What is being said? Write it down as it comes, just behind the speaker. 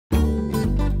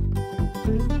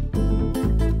Well,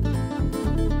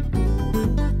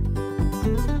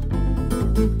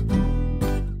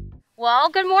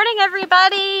 good morning,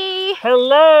 everybody.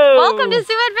 Hello. Welcome to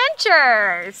Zoo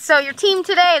EDventures. So your team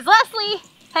today is Leslie,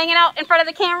 hanging out in front of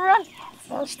the camera.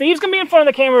 Well, Steve's going to be in front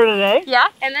of the camera today. Yeah,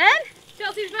 and then?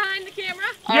 Chelsea's behind the camera.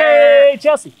 Yay,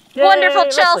 Chelsea. Yay, Wonderful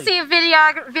Leslie. Chelsea,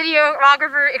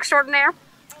 videographer extraordinaire.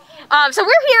 So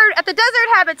we're here at the desert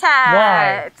habitat.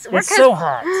 Why? It's so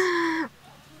hot.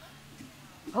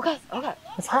 Okay.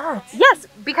 It's hot. Yes,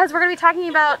 because we're going to be talking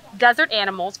about desert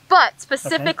animals, but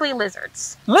specifically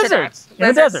lizards. Lizards today.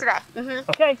 in the desert. Today.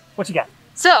 Okay, what you got?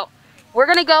 So we're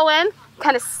going to go in,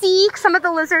 kind of see some of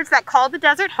the lizards that call the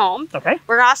desert home. Okay.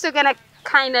 We're also going to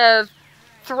kind of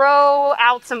throw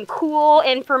out some cool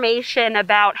information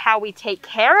about how we take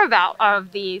care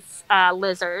of these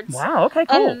lizards. Wow, okay,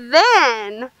 cool. And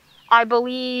then I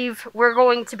believe we're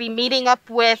going to be meeting up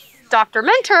with Dr.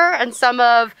 Mentor and some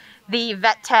of the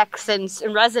vet techs and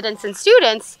residents and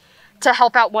students to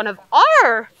help out one of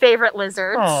our favorite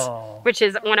lizards, which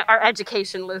is one of our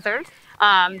education lizards,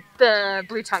 the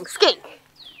blue-tongued skink.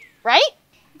 Right?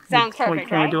 Sounds perfect,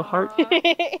 Can right? we do a heart?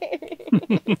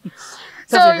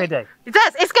 So, Sounds like a great day.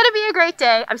 It's going to be a great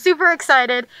day. I'm super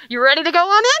excited. You ready to go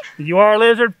on in? You are a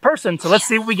lizard person, so let's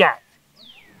see what we got.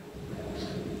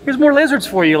 Here's more lizards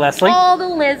for you, Leslie. All the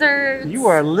lizards. You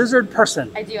are a lizard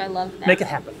person. I do. I love them. Make it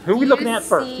happen. Who are we looking at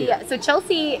first here? So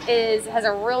Chelsea has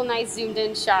a real nice zoomed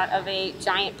in shot of a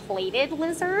giant plated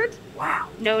lizard. Wow.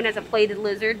 Known as a plated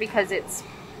lizard because its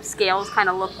scales kind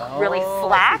of look really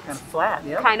flat. Kind of flat,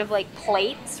 yeah. Kind of like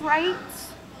plates, right?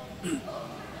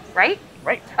 Right?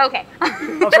 Right. Okay.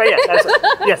 Oh, sorry, yes.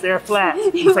 Yes, they're flat.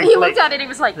 He looked at it and he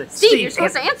was like, Steve, you're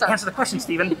supposed to answer. Answer the question,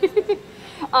 Steven.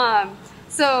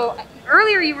 So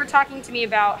earlier you were talking to me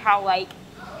about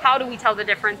how do we tell the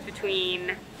difference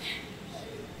between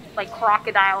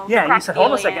crocodiles? Yeah, you said,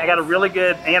 hold on a second, I got a really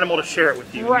good animal to share it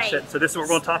with you. Right. You said, so this is what we're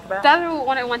going to talk about?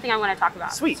 That's one thing I want to talk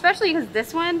about. Sweet. Especially because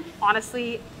this one,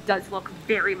 honestly, does look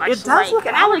very much It does look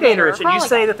an alligator-ish, and you alligator.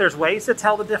 say that there's ways to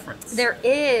tell the difference. There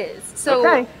is.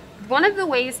 So one of the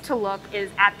ways to look is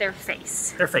at their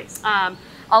face. Their face.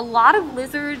 A lot of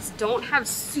lizards don't have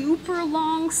super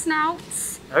long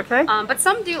snouts. Okay. But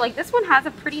some do. Like this one has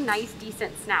a pretty nice,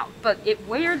 decent snout. But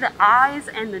where the eyes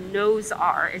and the nose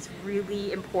are is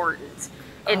really important.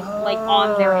 And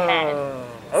on their head.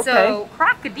 Okay. So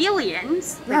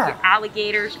crocodilians, like your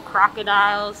alligators, your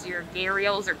crocodiles, your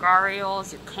gharials or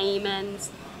gharials, your caimans,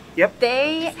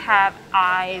 they have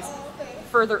eyes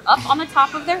further up on the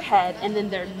top of their head, and then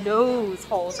their nose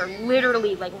holes are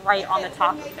literally right on the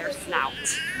top of their snout.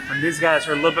 And these guys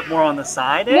are a little bit more on the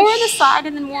side-ish? More on the side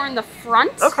and then more in the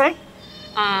front. Okay.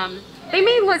 They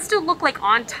may still look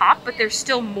on top, but they're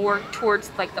still more towards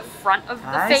the front of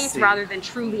the face rather than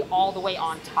truly all the way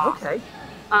on top. Okay.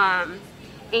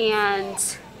 And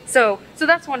so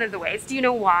that's one of the ways. Do you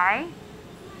know why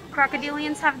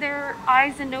crocodilians have their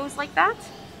eyes and nose like that?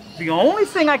 The only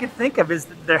thing I can think of is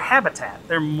their habitat.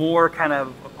 They're more kind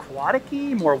of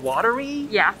aquatic-y, more watery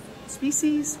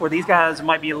species, where these guys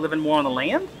might be living more on the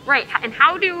land. Right. And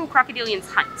how do crocodilians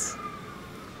hunt?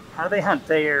 How do they hunt?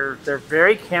 They're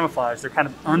very camouflaged. They're kind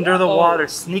of under the water,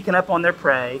 sneaking up on their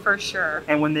prey. For sure.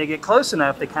 And when they get close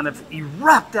enough, they kind of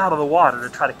erupt out of the water to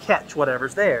try to catch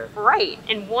whatever's there. Right.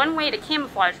 And one way to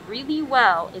camouflage really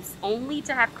well is only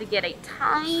to have to get a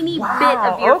tiny bit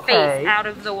of your face out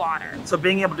of the water. So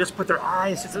being able to just put their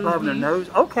eyes just above their nose,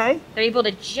 they're able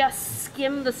to just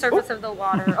skim the surface of the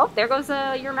water. Oh, there goes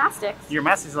your mastix. Your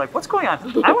mastix is like, what's going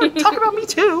on? I want to talk about me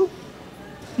too.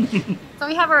 So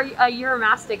we have our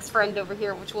Eurymastix friend over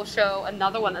here, which will show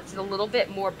another one that's a little bit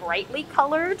more brightly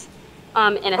colored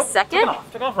in a second.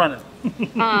 Took off running.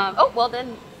 Well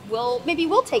then maybe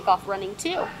we'll take off running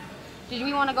too. Did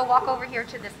we want to go walk over here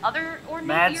to this other ornate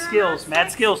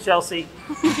Mad skills, Chelsea.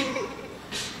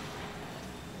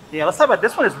 Yeah, let's talk about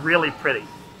this one. Is really pretty.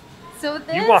 So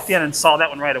you walked in and saw that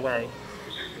one right away.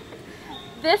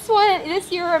 This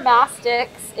Eurymastix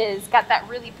is got that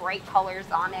really bright colors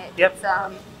on it. Yep. It's,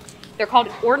 they're called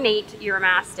ornate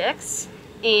Eurymastix,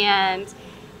 and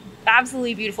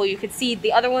absolutely beautiful. You could see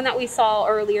the other one that we saw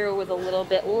earlier with a little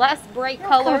bit less bright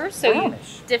colors, so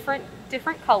different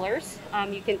colors.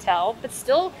 You can tell, but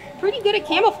still pretty good at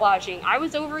camouflaging. I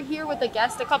was over here with a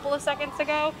guest a couple of seconds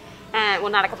ago, well,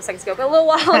 not a couple seconds ago, but a little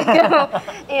while ago,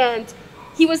 and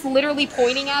he was literally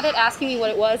pointing at it, asking me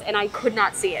what it was, and I could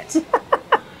not see it.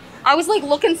 I was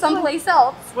looking someplace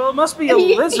else. Well, it must be a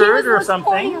lizard or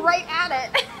something. Pointing right at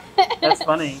it. That's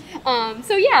funny.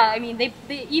 So yeah, I mean, they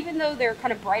even though they're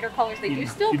kind of brighter colors, they do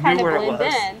still kind of blend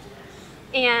in.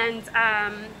 And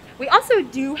we also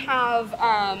do have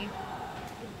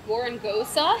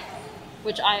Gorongosa,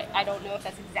 which I don't know if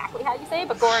that's exactly how you say it,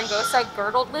 but Gorongosa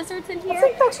girdled lizards in here. I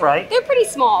think that's right. They're pretty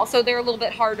small, so they're a little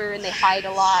bit harder and they hide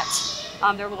a lot.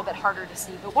 They're a little bit harder to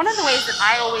see. But one of the ways that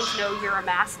I always know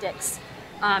Uromastyx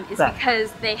is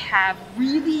because they have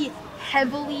really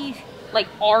heavily like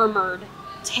armored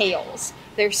tails.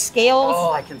 Their scales.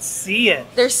 Oh, I can see it.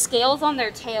 Their scales on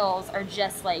their tails are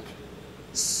just like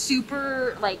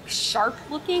super like sharp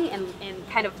looking and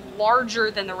kind of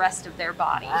larger than the rest of their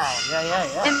body. Wow,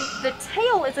 yeah. And the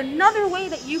tail is another way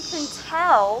that you can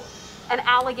tell an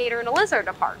alligator and a lizard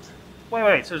apart.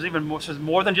 Wait, so there's even more, so there's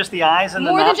more than just the eyes and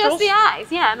the nostrils? nostrils? More than just the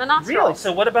eyes, yeah, and the nostrils. Really?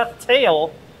 So what about the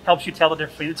tail helps you tell the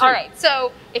difference between the two? All right,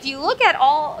 so if you look at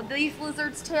all these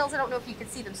lizards' tails, I don't know if you can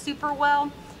see them super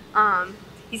well.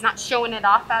 He's not showing it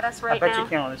off at us right now. I bet you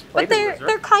can on this plate. But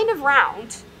they're kind of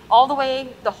round. All the way,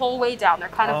 the whole way down, they're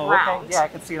kind of round. Okay. Yeah, I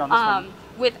can see it on this one.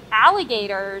 With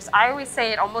alligators, I always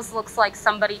say it almost looks like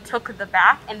somebody took the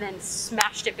back and then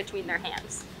smashed it between their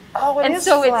hands. Oh, it and is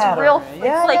so flatter. It's real,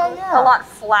 yeah, it's like a lot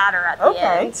flatter at the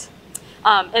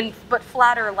end. But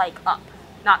flatter like up,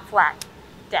 not flat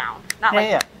down. Not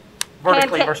like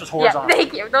vertically versus horizontally. Yeah,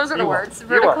 thank you. Those are the words.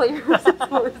 Vertically versus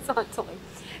horizontally.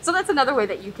 So that's another way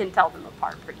that you can tell them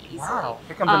apart pretty easily. Wow.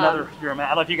 Here comes another Uromastyx. I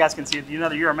don't know if you guys can see it.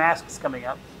 Another Uromastyx coming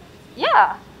up.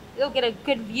 Yeah. You'll get a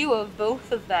good view of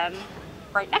both of them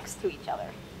right next to each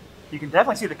other. You can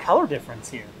definitely see the color difference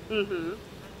here. Mm-hmm.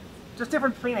 Just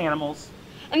different between animals.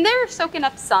 And they're soaking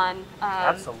up sun.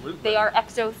 Absolutely. They are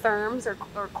ectotherms or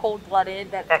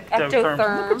cold-blooded.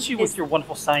 Ectotherms. Look at you with your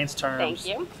wonderful science terms. Thank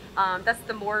you. That's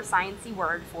the more sciencey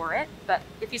word for it. But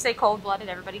if you say cold-blooded,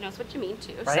 everybody knows what you mean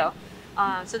too. Right.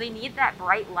 So they need that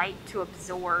bright light to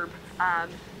absorb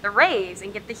the rays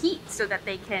and get the heat so that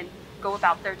they can go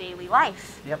about their daily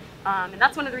life. Yep. And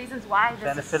that's one of the reasons why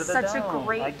this is such a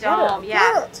great dome.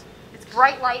 It's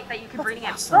bright light that you can bring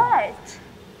in. But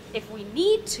if we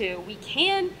need to, we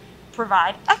can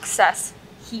provide excess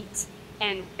heat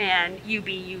and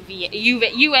UVB,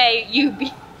 UVA.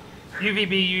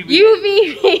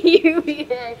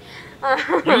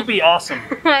 You'd be awesome.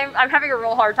 I'm having a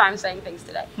real hard time saying things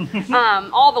today.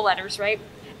 All the letters, right?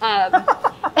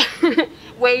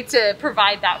 Way to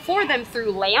provide that for them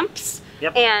through lamps.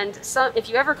 Yep. And so if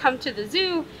you ever come to the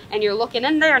zoo and you're looking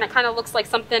in there and it kind of looks like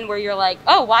something where you're like,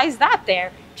 oh, why is that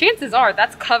there? Chances are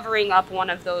that's covering up one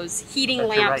of those heating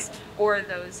lamps or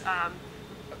those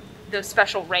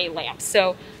special ray lamps.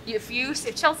 So if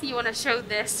Chelsea, you want to show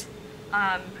this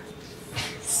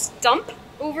stump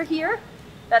over here,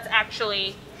 that's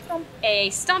actually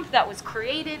a stump that was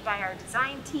created by our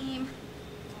design team.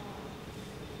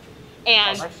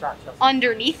 And nice shot,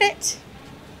 underneath it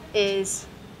is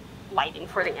lighting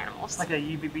for the animals. Like a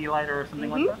UVB lighter or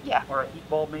something like that? Yeah. Or a heat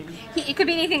bulb maybe? It could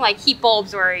be anything like heat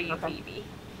bulbs or a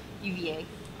UVA.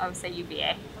 I would say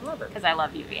UVA. I love it. Because I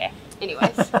love UVA.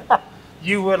 Anyways.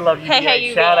 You would love UVA. Hey,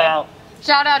 UVA. Shout out.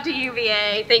 Shout out to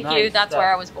UVA. Thank you. That's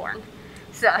where I was born.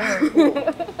 So.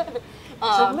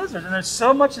 So lizards, and there's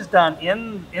so much is done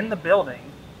in the building,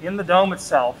 in the dome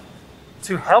itself,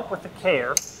 to help with the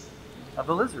care of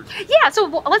the lizards. Yeah, so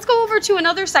let's go over to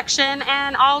another section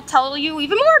and I'll tell you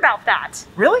even more about that.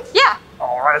 Really? Yeah.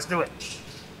 All right, let's do it.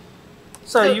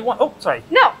 So you want, oh, sorry.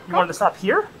 No. You wanted to stop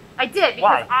here? I did,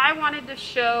 because I wanted to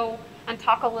show and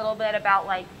talk a little bit about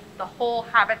like the whole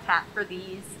habitat for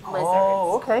these lizards.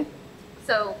 Oh, okay.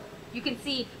 So you can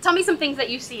see, tell me some things that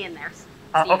you see in there.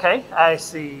 Okay, I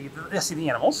see the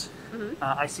animals.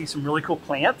 I see some really cool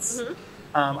plants.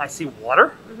 I see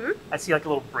water. I see like a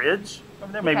little bridge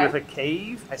over there, maybe with a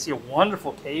cave. I see a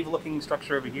wonderful cave-looking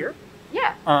structure over here.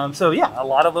 Yeah. So yeah, a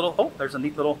lot of little, oh, there's a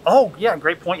neat little, oh yeah,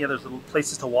 great point. Yeah, there's little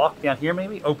places to walk down here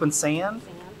maybe, open sand.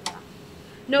 Yeah.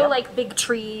 No like big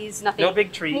trees, nothing. No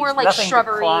big trees. More like nothing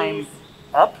shrubberies. To climb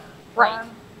up. Right.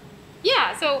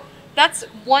 Yeah, so that's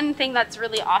one thing that's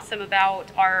really awesome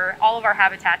about all of our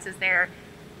habitats is they're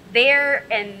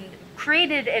and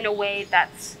created in a way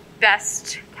that's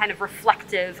best kind of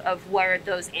reflective of where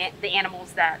the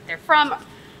animals that they're from,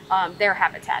 their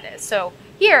habitat is. So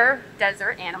here,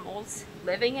 desert animals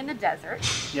living in the desert.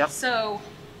 Yep. So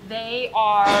they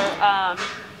are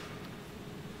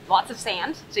lots of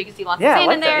sand. So you can see lots of sand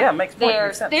in there. Yeah, makes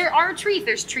sense. There are trees.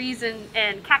 There's trees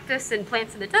and cactus and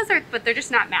plants in the desert, but they're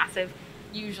just not massive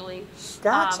usually.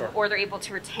 Gotcha. Or they're able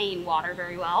to retain water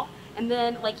very well. And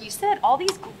then, like you said, all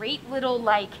these great little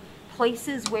like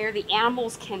places where the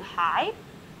animals can hide.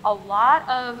 A lot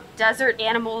of desert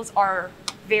animals are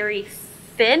very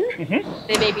thin.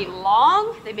 They may be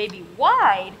long, they may be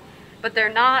wide, but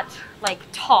they're not like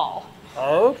tall.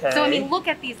 Okay. So I mean, look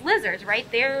at these lizards right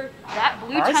there. That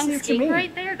blue-tongued skink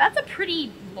right there, that's a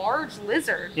pretty large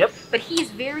lizard. Yep. But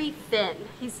he's very thin.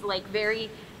 He's like very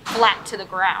flat to the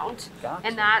ground.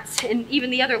 Gotcha. And even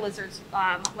the other lizards,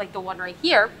 like the one right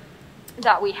here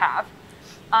that we have.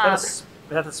 Is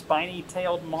that a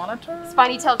spiny-tailed monitor?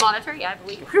 Spiny-tailed monitor, yeah, I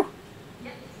believe. Whew.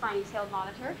 Yeah, spiny-tailed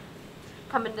monitor.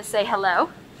 Coming to say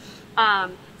hello.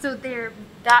 So they're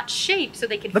that shape so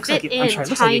they can fit in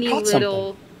tiny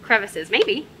little crevices.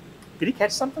 Maybe. Did he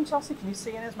catch something, Chelsea? Can you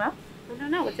see in his mouth? I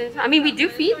don't know. What's in his mouth? I mean, we do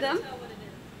feed them.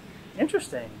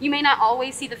 Interesting. You may not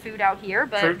always see the food out here,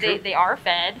 but True. they are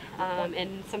fed.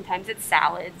 And sometimes it's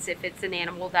salads if it's an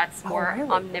animal that's more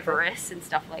omnivorous and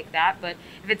stuff like that. But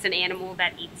if it's an animal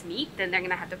that eats meat, then they're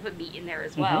going to have to put meat in there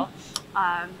as well.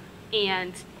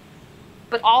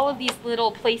 But all of these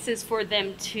little places for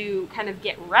them to kind of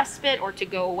get respite or to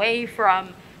go away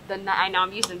from I know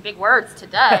I'm using big words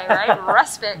today, right?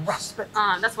 Respite. Respite.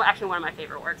 That's actually one of my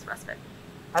favorite words, respite.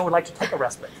 I would like to take a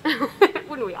respite.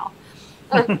 Wouldn't we all?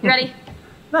 You ready?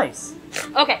 Nice.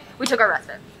 Okay, we took our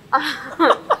respite.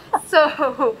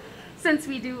 So, since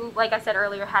we do, like I said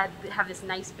earlier, have this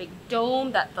nice big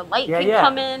dome that the light can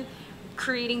come in,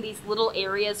 creating these little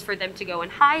areas for them to go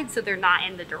and hide so they're not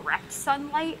in the direct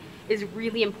sunlight is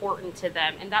really important to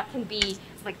them. And that can be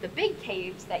like the big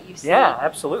caves that you see. Yeah,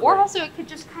 absolutely. Or also it could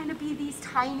just kind of be these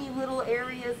tiny little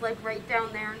areas like right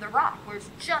down there in the rock where there's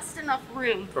just enough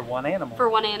room for one animal. To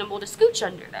scooch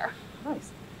under there.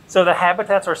 Nice. So the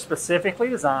habitats are specifically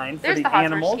designed for the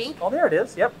animals. Skink. Oh, there it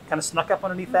is. Yep, kind of snuck up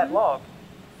underneath that log.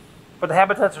 But the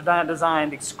habitats are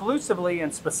designed exclusively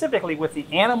and specifically with the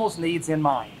animals' needs in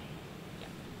mind. Yeah.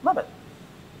 Love it.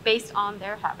 Based on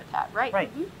their habitat, right?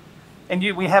 Right. And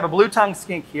we have a blue-tongued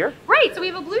skink here. Right, so we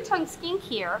have a blue-tongued skink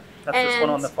here. That's this one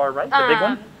on the far right, the big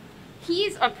one.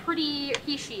 He's a pretty,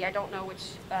 she, I don't know which,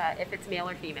 if it's male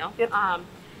or female. Yep.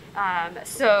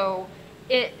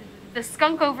 The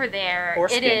skunk over there, or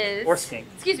skink.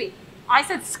 Excuse me, I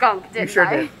said skunk, didn't I? You sure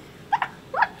did.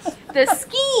 The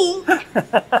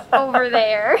skink over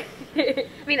there, I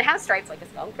mean, it has stripes like a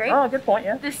skunk, right? Oh, good point,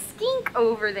 yeah. The skink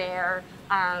over there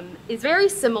is very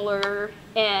similar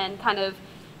and kind of,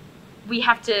 we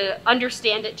have to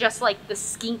understand it just like the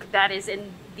skink that is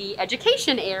in the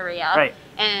education area. Right.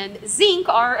 And Zinc,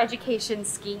 our education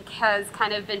skink, has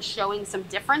kind of been showing some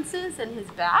differences in his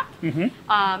back.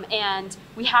 And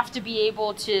we have to be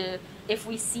able to, if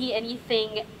we see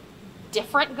anything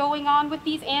different going on with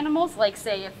these animals, like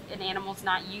say if an animal's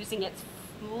not using its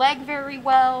leg very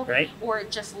well, or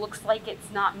it just looks like it's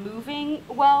not moving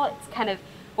well, it's kind of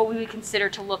what we would consider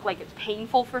to look like it's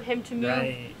painful for him to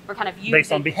move. Or kind of use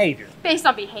based on behavior. Based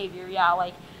on behavior, yeah.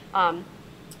 Like,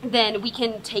 then we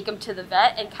can take them to the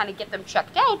vet and kind of get them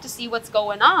checked out to see what's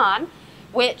going on,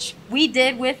 which we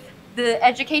did with the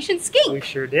education skink. We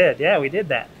sure did. Yeah, we did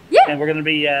that. Yeah. And we're going to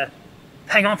be,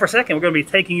 hang on for a second, we're going to be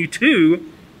taking you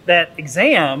to that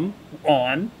exam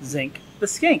on Zinc the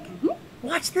Skink.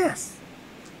 Watch this.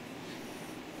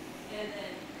 And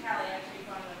then Callie actually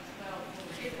brought it up as well when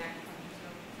we did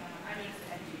acupuncture. So I noticed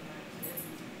that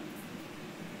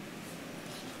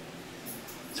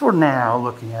So we're now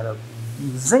looking at a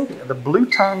Zinc, the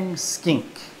blue-tongued skink.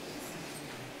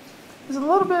 There's a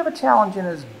little bit of a challenge in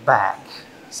his back.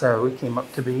 So he came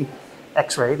up to be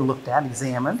x-rayed, looked at,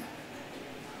 examined.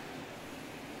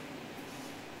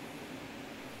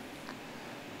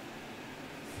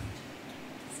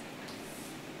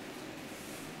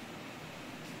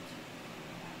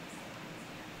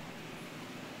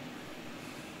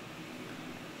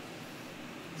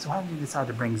 So why did you decide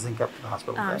to bring Zinc up to the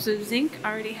hospital? So Zinc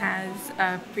already has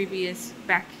previous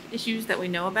back issues that we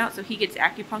know about, so he gets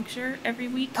acupuncture every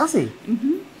week. Does he?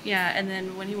 Yeah, and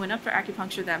then when he went up for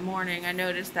acupuncture that morning, I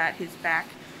noticed that his back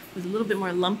was a little bit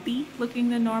more lumpy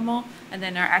looking than normal, and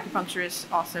then our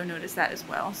acupuncturist also noticed that as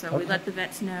well. So we let the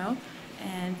vets know,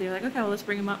 and they were like, okay, well, let's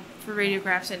bring him up for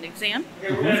radiographs and exam.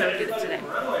 So we did it today.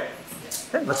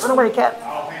 Okay, let's run away, cat.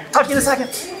 Talk to you in a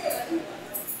second.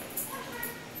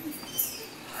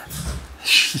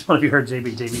 One of you heard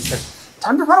JB. JB said,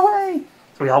 time to run away.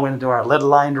 So we all went into our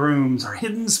lead-lined rooms, our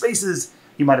hidden spaces.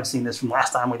 You might have seen this from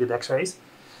last time we did x-rays.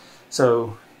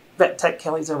 So Vet Tech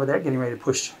Kelly's over there getting ready to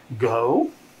push go.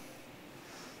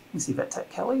 You see Vet Tech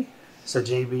Kelly. So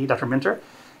JB, Dr. Minter,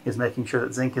 is making sure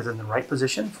that Zinc is in the right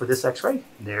position for this x-ray.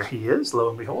 There he is. Lo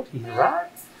and behold, he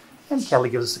arrived. And Kelly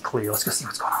gives us a clear. Let's go see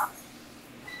what's going on.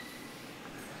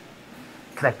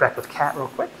 Connect back with Kat real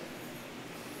quick.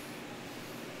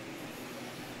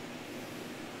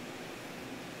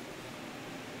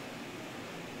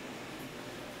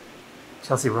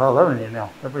 Chelsea, we're all alone in here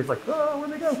now. Everybody's like, oh,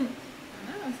 where'd they go? I know,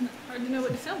 it's hard to know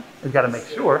what to tell. We've got to make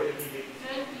sure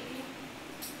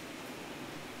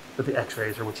that the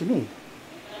x-rays are what you need.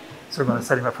 So we're going to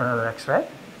set him up for another X-ray.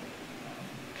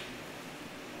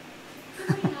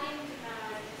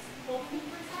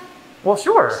 Well,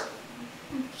 sure.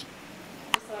 Just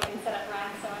so I can set up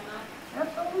Ryan so I'm not.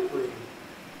 Absolutely.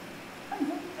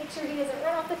 Make sure he doesn't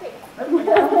run off the table.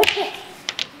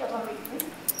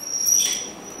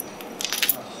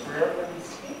 Australian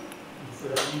skink. That's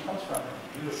where that name comes from.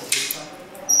 Beautiful blue tongue.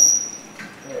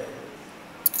 There it is.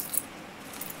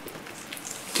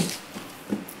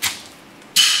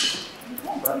 Come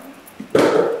on, bud.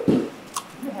 You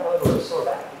may have a little sore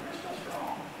back, but you're still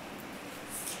strong.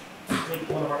 I think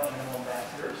one of our animal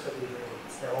ambassadors that we were able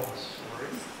to tell the story,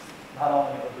 not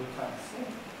only of a blue tongue skink,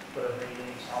 but of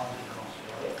many challenges in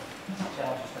Australia,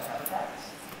 challenges to habitats.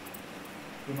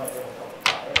 You might be able to tell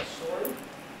a diet story.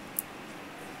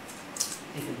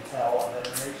 You can tell a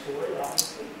veterinary story,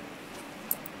 obviously.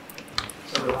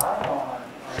 So rely on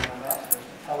our ambassadors to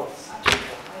tell us such a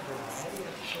wide variety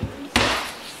of stories.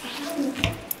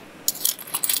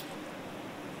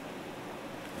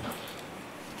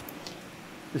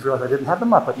 Just realized I didn't have the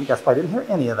Muppet. You guys probably didn't hear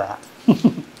any of that.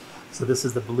 So this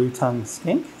is the blue-tongued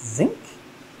skink, Zinc.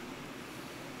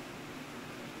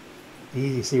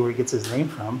 Easy to see where he gets his name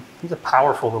from. He's a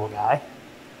powerful little guy.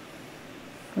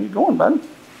 Where are you going, bud?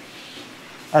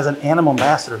 As an animal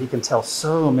ambassador, he can tell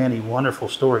so many wonderful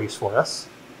stories for us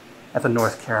at the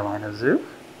North Carolina Zoo.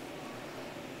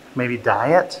 Maybe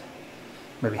diet,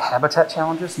 maybe habitat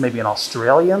challenges, maybe an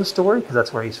Australian story because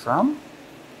that's where he's from.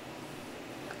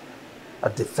 A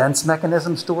defense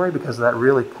mechanism story because of that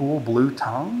really cool blue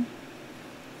tongue.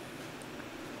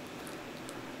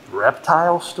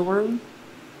 Reptile story.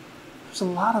 There's a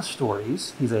lot of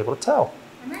stories he's able to tell.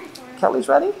 I'm ready for it. Kelly's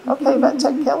ready? Okay, Vet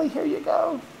Tech Kelly, here you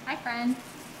go. Hi, friend.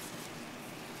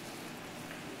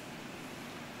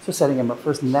 So setting him up for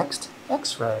his next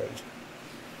X-ray.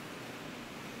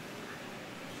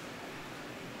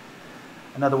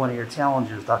 Another one of your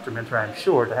challenges, Dr. Mentor, I'm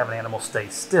sure, to have an animal stay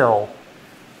still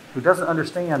who doesn't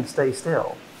understand stay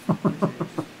still.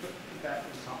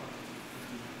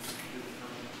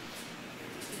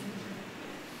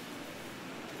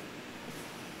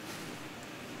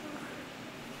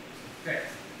 Okay,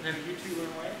 then you two run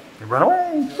away. You run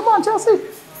away. Come on, Chelsea.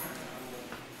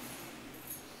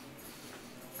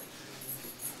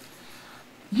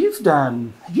 You've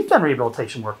done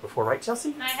rehabilitation work before, right,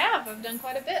 Chelsea? I have. I've done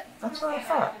quite a bit. That's what I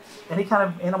thought. Any kind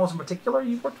of animals in particular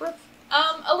you've worked with?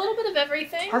 A little bit of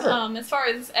everything. Has it? As far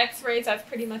as X-rays, I've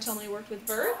pretty much only worked with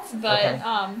birds. But Okay.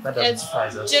 That doesn't as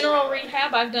surprise us. general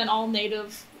rehab, I've done all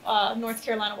native North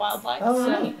Carolina wildlife. Oh, so,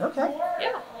 right. Okay.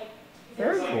 yeah,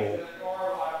 Very cool.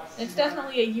 it's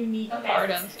definitely a unique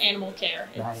part of animal care.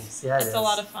 Nice. Yeah, it It's is. a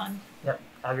lot of fun. Yep.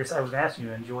 I was going to ask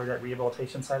you, enjoy that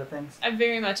rehabilitation side of things? I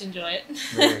very much enjoy it.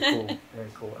 Very cool. Very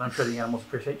cool. And I'm sure the animals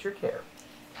appreciate your care.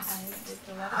 It's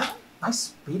a lot of fun. Nice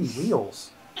speedy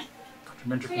wheels. Dr.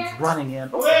 Mentor comes running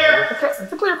in. Oh, okay,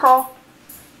 it's a clear call.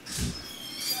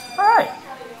 All right.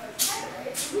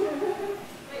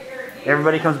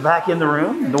 Everybody comes back in the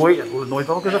room. Noise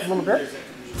level goes up a little bit.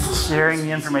 Sharing the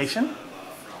information.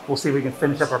 We'll see if we can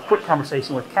finish up our quick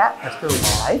conversation with Kat. Let's go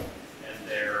live.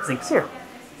 Zinc's here.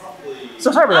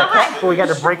 So sorry about that, Kat, but we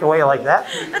got to break away like that.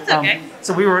 That's okay.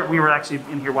 So we were actually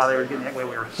in here while they were getting that way.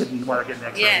 We were hidden while they were getting the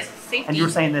X-rays. Yes, safety. And you were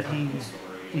saying that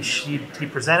he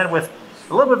presented with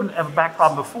a little bit of a back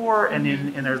problem before, and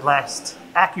in their last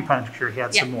acupuncture, he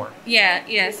had some more.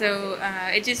 Yeah. So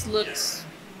it just looks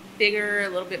bigger, a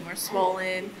little bit more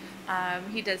swollen.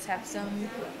 He does have some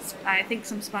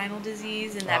spinal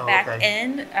disease in that back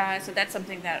end. So that's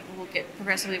something that will get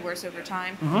progressively worse over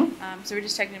time. Mm-hmm. So we're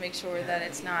just checking to make sure that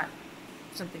it's not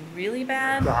something really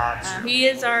bad. Gotcha. He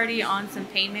is already on some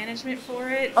pain management for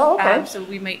it. Oh, okay. So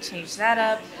we might change that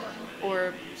up.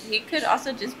 Or he could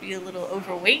also just be a little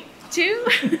overweight too.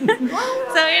 So,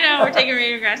 we're taking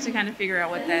radiographs to kind of figure out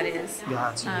what that is.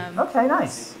 Gotcha. Okay,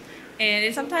 nice.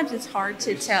 And sometimes it's hard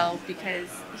to tell because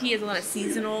he has a lot of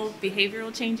seasonal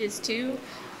behavioral changes too.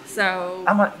 So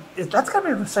That's got to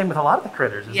be the same with a lot of the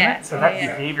critters, isn't it? So that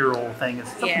yeah. behavioral thing is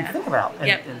something to think about. And,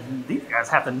 Yep. and these guys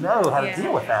have to know how to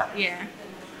deal with that. Yeah.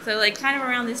 So kind of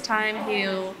around this time,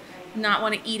 he'll not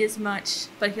want to eat as much,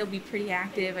 but he'll be pretty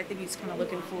active. I think he's kind of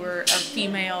looking for a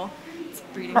female. It's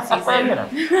breeding season.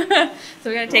 So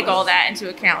we got to take all that into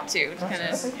account too. Kind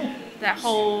of that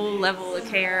whole level of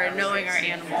care and knowing our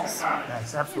animals.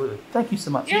 Nice, absolutely. Thank you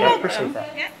so much. You're I welcome. appreciate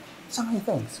that. Yeah. So many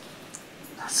things.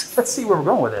 Let's see where we're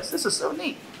going with this. This is so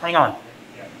neat. Hang on.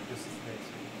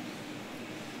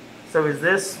 So is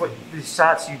this what these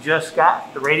shots you just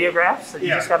got? The radiographs that you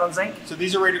just got on Zinc? So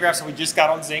these are radiographs that we just got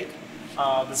on Zinc,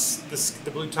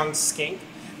 the blue-tongued skink.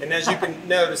 And as you can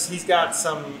notice, he's got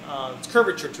some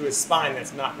curvature to his spine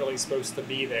that's not really supposed to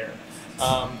be there.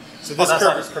 So this that's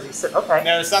not just because he's sitting. Okay.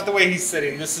 No, it's not the way he's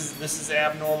sitting. This is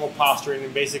abnormal posturing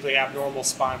and basically abnormal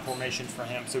spine formation for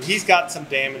him. So he's got some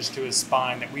damage to his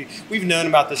spine that we've known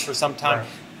about this for some time.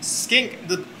 Right. Zinc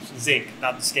the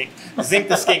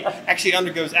Skink actually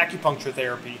undergoes acupuncture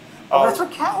therapy. Oh, that's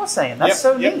what Kat was saying. That's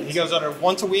so neat. He goes under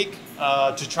once a week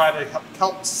to try to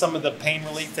help some of the pain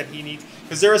relief that he needs,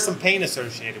 because there is some pain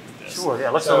associated with this. Sure, yeah,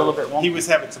 it looks a little bit wonky. He was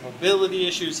having some mobility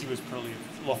issues. He was pretty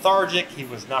lethargic. He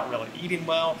was not really eating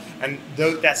well, and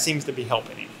that seems to be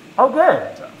helping him. Oh,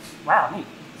 good. Wow, neat.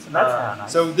 So that's kind of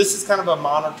nice. So this is kind of a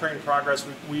monitoring progress.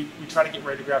 We try to get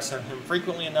radiographs on him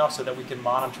frequently enough so that we can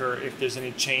monitor if there's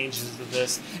any changes to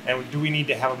this, and do we need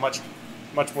to have a much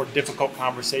more difficult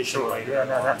conversation later. Yeah,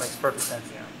 no, that makes perfect sense.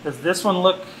 Yeah. Does this one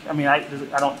look? I mean, I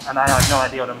don't, and I have no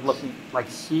idea what I'm looking like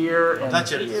here and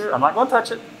touch it. here. I'm not going to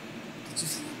touch it.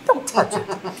 Don't touch it.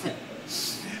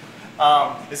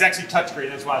 It's actually touchscreen.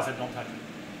 That's why I said don't touch it.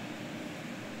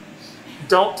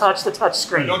 Don't touch the touch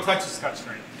screen. Don't touch the touch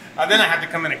screen. Then I have to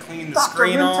come in and clean the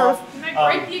screen off. You might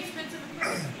break the expensive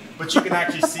equipment. But you can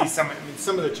actually see some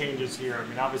of the changes here. I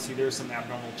mean, obviously there's some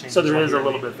abnormal changes. So there is a here.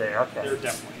 little bit there. Okay. There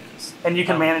definitely is. And you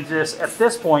can manage this at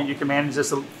this point. You can manage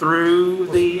this through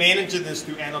the managing this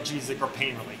through analgesic or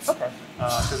pain relief. Okay.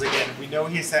 Because again, we know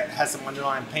he has some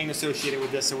underlying pain associated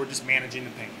with this, so we're just managing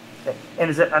the pain. Okay.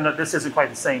 And I know this isn't quite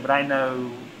the same, but I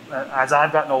know as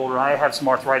I've gotten older, I have some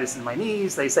arthritis in my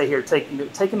knees. They say here,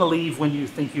 taking the leave when you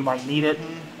think you might need it.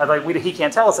 Mm-hmm. He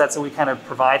can't tell us that, so we kind of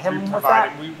provide him with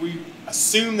that. We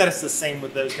assume that it's the same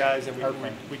with those guys, and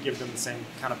we give them the same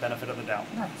kind of benefit of the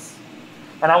doubt. Nice.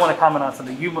 And I want to comment on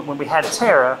something. When we had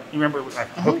Tara, you remember? I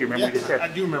hope you remember. Yeah, we did Tara. I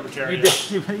do remember Tara. You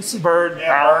see Bird.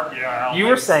 Yeah, Bird. Yeah. You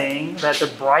were saying that the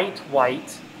bright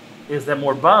white is that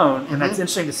more bone, and that's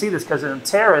interesting to see this because in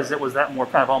Tara's it was that more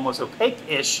kind of almost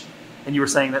opaque-ish. And you were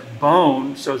saying that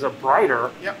bone shows up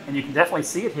brighter, and you can definitely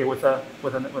see it here with a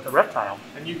reptile.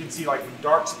 And you can see like the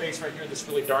dark space right here, this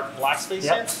really dark black space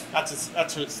here.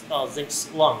 That's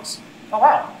Zinc's lungs. Oh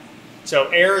wow! So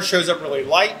air shows up really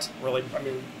light, really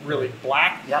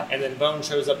black, and then bone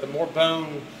shows up. The more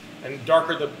bone and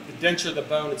darker the denser the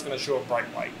bone, it's going to show up bright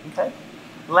white. Okay.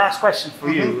 Last question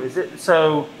for you: is it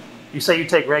so? You say you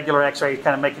take regular X-rays,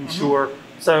 kind of making sure.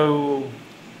 So.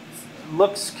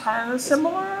 Looks kind of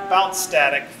similar. About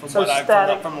static from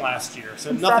from last year.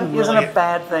 So nothing isn't really a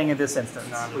bad thing in this instance.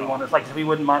 Not We at want to, like we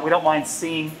wouldn't mind. We don't mind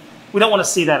seeing. We don't want to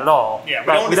see that at all.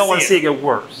 Yeah, we don't want to see it get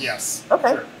worse. Yes.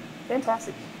 Okay. Sure.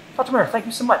 Fantastic. Dr. Mayer, thank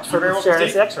you so much for You're sharing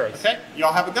these X-rays. Okay.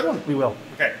 Y'all have a good one. We will.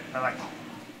 Okay. Bye.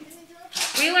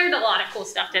 We learned a lot of cool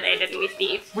stuff today, didn't we,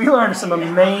 Steve? We learned some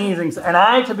amazing stuff.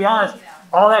 And to be honest,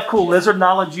 all that cool lizard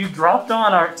knowledge you dropped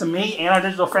on to me and our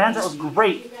digital friends, that was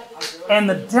great. And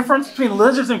the difference between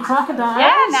lizards and crocodiles.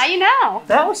 Yeah, now you know.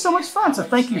 That was so much fun, so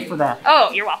thank you for that.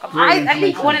 Oh, you're welcome. I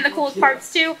think one of the coolest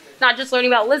parts, too, not just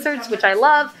learning about lizards, which I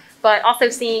love, but also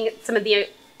seeing some of the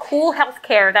cool health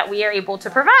care that we are able to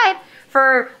provide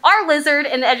for our lizard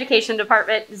in the education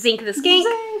department, Zinc the Skink,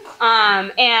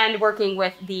 and working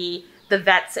with the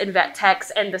vets and vet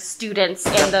techs and the students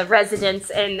and the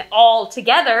residents and all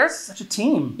together. Such a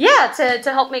team. Yeah,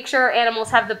 to help make sure our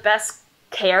animals have the best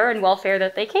care and welfare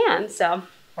that they can. So.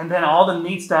 And then all the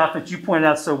neat stuff that you pointed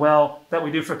out so well that we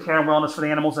do for care and wellness for the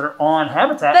animals that are on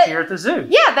habitat here at the zoo.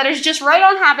 Yeah, that is just right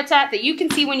on habitat that you can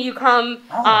see when you come.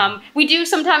 Oh. We do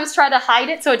sometimes try to hide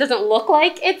it so it doesn't look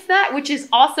like it's that, which is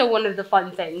also one of the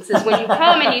fun things, is when you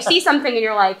come and you see something and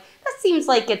you're like, that seems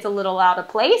like it's a little out of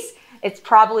place. It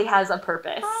probably has a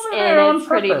purpose, and it's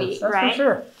pretty neat, that's right?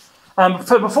 For sure.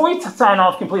 So before we sign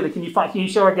off completely, can you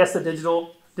show our guests the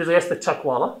digital guest the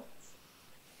Chuckwalla?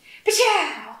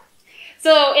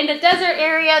 So in the desert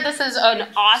area, this is an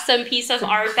awesome piece of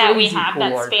art that we have cool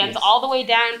that spans all the way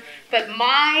down. But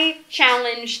my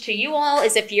challenge to you all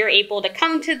is, if you're able to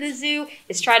come to the zoo,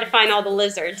 is try to find all the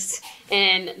lizards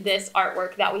in this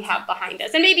artwork that we have behind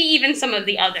us. And maybe even some of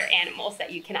the other animals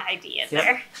that you can ID in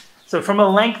there. So from a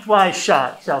lengthwise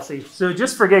shot, Chelsea, so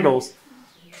just for giggles,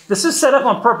 this is set up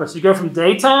on purpose. You go from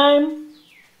daytime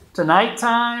to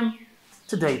nighttime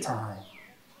to daytime,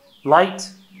 light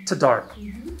to dark.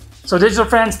 So digital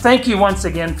friends, thank you once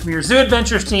again from your Zoo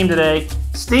Adventures team today.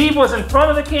 Steve was in front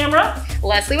of the camera.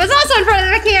 Leslie was also in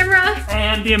front of the camera.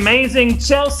 And the amazing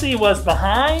Chelsea was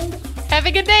behind. Have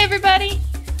a good day, everybody.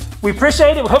 We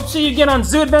appreciate it. We hope to see you again on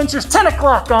Zoo Adventures, 10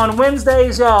 o'clock on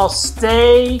Wednesdays, y'all.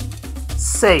 Stay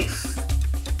safe.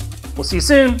 We'll see you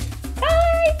soon.